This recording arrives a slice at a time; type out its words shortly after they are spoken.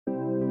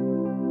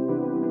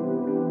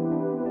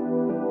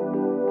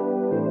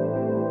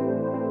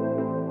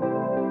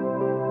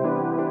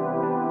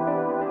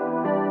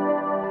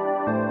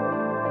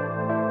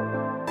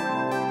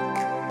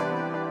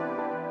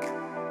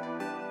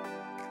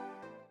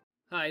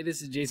Hi,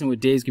 this is Jason with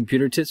Dave's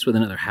Computer Tips with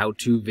another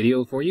how-to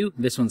video for you.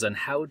 This one's on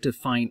how to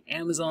find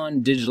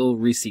Amazon digital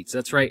receipts.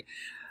 That's right.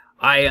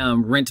 I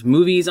rent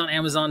movies on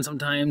Amazon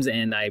sometimes,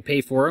 and I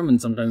pay for them,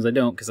 and sometimes I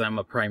don't because I'm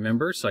a Prime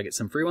member, so I get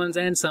some free ones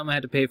and some I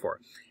had to pay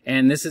for.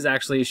 And this is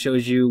actually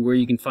shows you where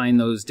you can find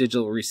those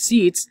digital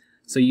receipts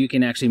so you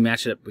can actually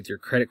match it up with your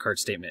credit card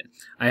statement.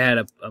 I had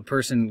a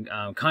person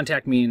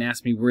contact me and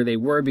ask me where they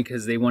were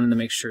because they wanted to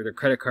make sure their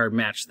credit card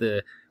matched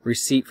the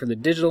receipt for the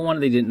digital one.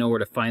 They didn't know where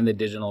to find the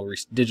digital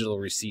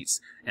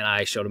receipts, and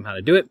I showed them how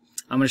to do it.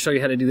 I'm going to show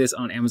you how to do this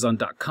on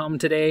Amazon.com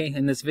today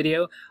in this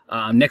video.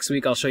 Next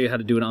week I'll show you how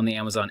to do it on the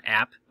Amazon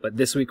app, but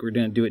this week we're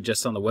going to do it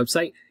just on the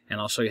website, and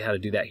I'll show you how to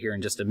do that here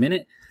in just a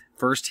minute.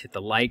 First, hit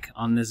the like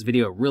on this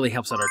video. It really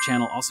helps out our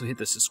channel. Also hit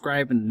the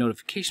subscribe and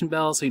notification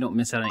bell so you don't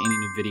miss out on any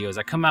new videos.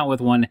 I come out with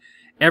one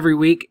every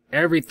week,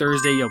 every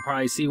Thursday. You'll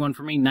probably see one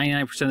from me.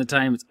 99% of the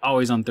time, it's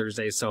always on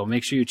Thursdays, so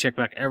make sure you check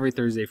back every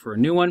Thursday for a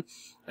new one.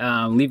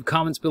 Leave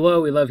comments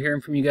below. We love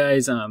hearing from you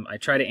guys. I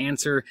try to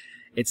answer.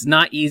 It's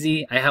not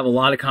easy. I have a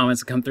lot of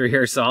comments that come through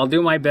here, so I'll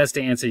do my best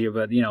to answer you.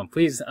 But,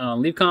 please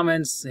leave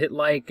comments, hit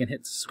like, and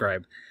hit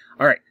subscribe.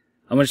 All right,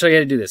 I'm going to show you how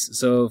to do this.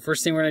 So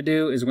first thing we're going to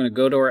do is we're going to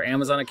go to our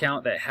Amazon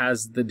account that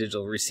has the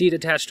digital receipt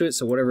attached to it.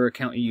 So whatever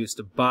account you use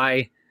to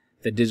buy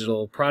the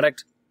digital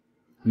product,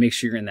 make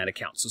sure you're in that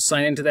account. So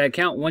sign into that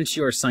account. Once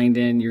you are signed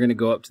in, you're going to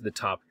go up to the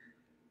top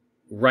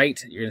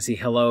right. You're going to see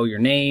hello, your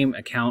name,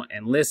 account,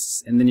 and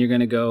lists. And then you're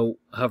going to go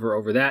hover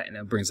over that, and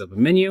it brings up a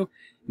menu.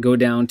 Go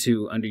down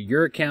to under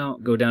your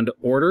account, go down to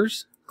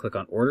orders, click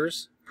on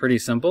orders. Pretty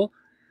simple.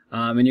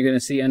 And you're going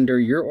to see under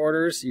your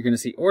orders, you're going to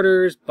see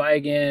orders, buy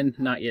again,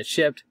 not yet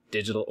shipped,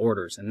 digital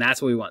orders. And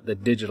that's what we want, the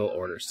digital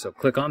orders. So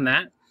click on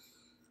that.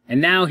 And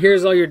now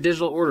here's all your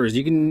digital orders.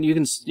 You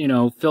can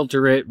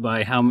filter it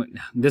by how much.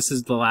 This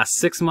is the last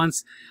 6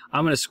 months.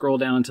 I'm going to scroll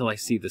down until I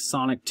see the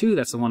Sonic 2.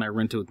 That's the one I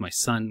rented with my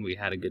son. We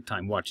had a good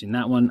time watching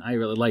that one. I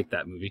really like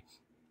that movie.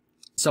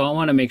 So I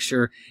want to make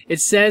sure it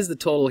says the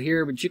total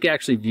here, but you can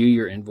actually view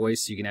your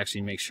invoice. You can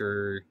actually make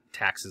sure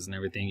taxes and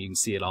everything. You can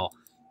see it all.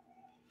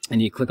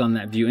 And you click on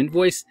that view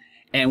invoice.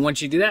 And once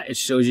you do that, it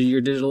shows you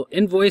your digital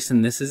invoice.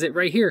 And this is it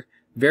right here.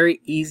 Very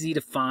easy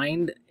to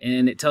find.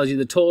 And it tells you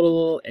the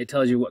total. It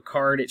tells you what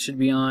card it should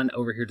be on.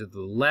 Over here to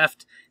the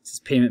left, it says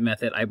payment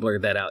method. I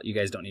blurred that out. You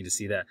guys don't need to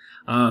see that.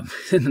 Not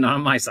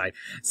on my side.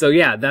 So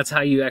yeah, that's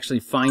how you actually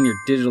find your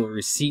digital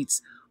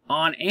receipts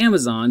on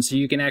Amazon, so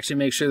you can actually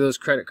make sure those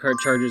credit card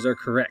charges are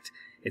correct.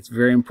 It's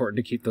very important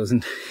to keep those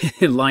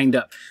lined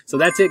up. So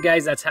that's it,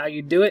 guys. That's how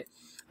you do it.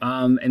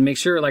 And make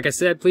sure, like I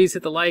said, please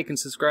hit the like and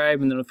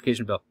subscribe and the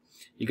notification bell.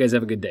 You guys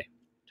have a good day.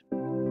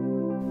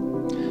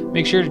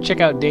 Make sure to check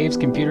out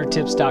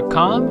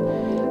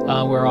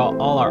DavesComputerTips.com, where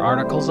all our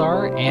articles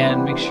are,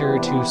 and make sure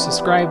to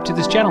subscribe to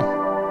this channel.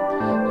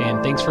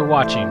 And thanks for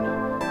watching.